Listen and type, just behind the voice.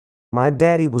My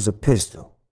daddy was a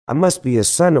pistol. I must be a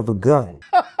son of a gun.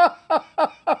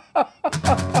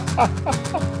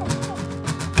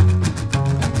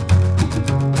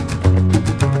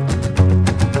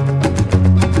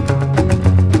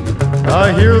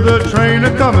 I hear the train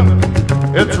a-comin',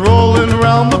 it's rollin'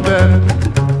 round the bend,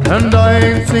 and I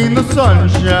ain't seen the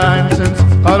sunshine since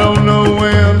I don't know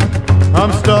when.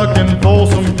 I'm stuck in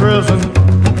Folsom prison,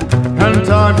 and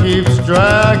time keeps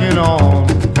dragging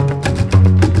on.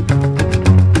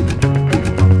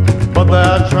 But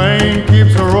that train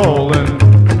keeps a-rollin'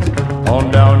 on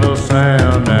down to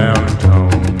San Antone.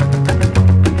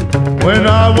 When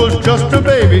I was just a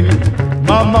baby,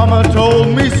 my mama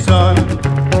told me, son,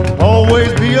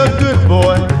 always be a good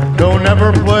boy, don't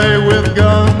ever play with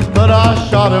guns. But I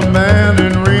shot a man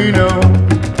in Reno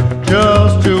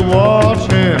just to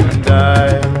watch him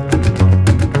die.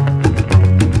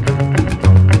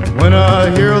 When I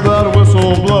hear that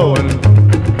whistle blowing,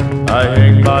 I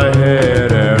hang my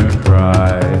head and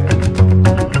cry.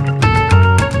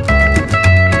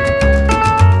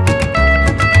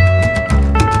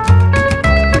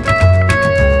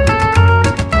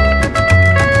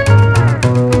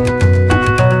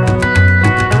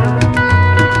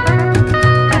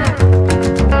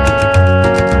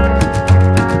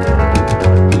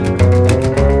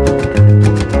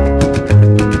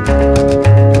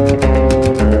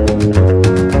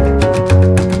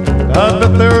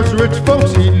 There's rich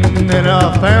folks eating in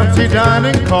a fancy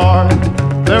dining car.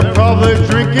 They're probably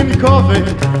drinking coffee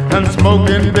and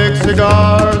smoking big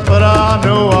cigars. But I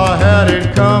know I had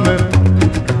it coming,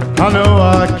 I know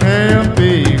I can't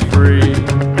be free.